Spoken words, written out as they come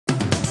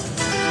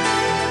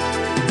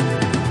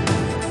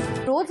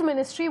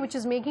Ministry, which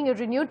is making a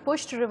renewed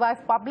push to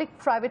revive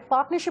public-private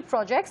partnership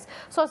projects.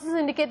 Sources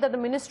indicate that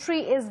the ministry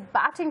is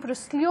batting for a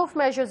slew of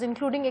measures,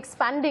 including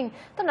expanding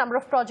the number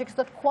of projects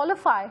that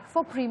qualify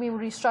for premium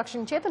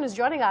restructuring. Chetan is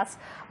joining us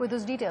with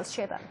those details.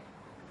 Chetan.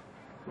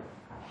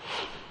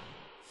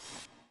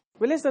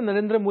 Well, yes, the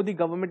Narendra Modi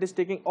government is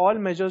taking all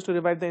measures to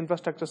revive the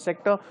infrastructure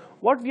sector.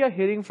 What we are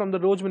hearing from the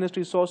Road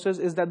Ministry sources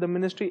is that the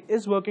ministry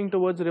is working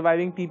towards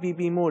reviving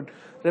PPP mode.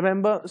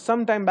 Remember,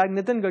 some time back,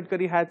 Nitin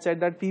Gadkari had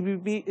said that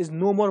PPP is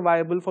no more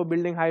viable for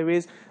building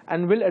highways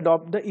and will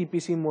adopt the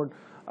EPC mode.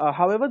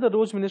 However, the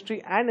Roads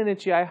Ministry and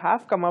NHAI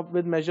have come up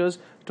with measures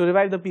to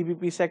revive the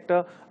PPP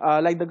sector,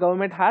 like the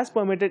government has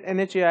permitted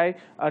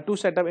NHAI to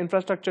set up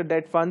infrastructure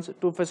debt funds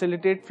to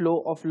facilitate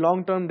flow of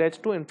long-term debts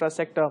to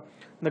infrastructure.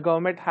 The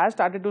government has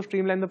started to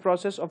streamline the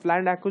process of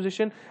land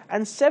acquisition,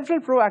 and several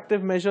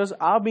proactive measures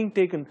are being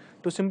taken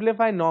to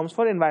simplify norms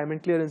for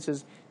environment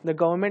clearances. The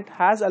government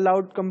has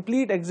allowed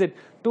complete exit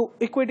to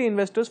equity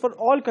investors for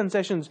all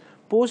concessions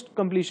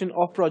post-completion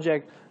of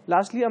project.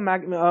 Lastly, a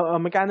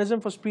mechanism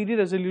for speedy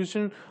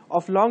resolution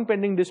of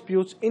long-pending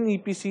disputes in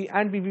EPC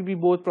and PPP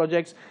both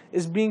projects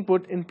is being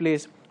put in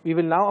place. We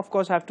will now, of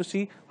course, have to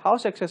see how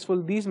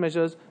successful these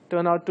measures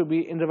turn out to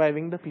be in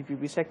reviving the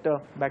PPP sector.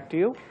 Back to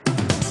you.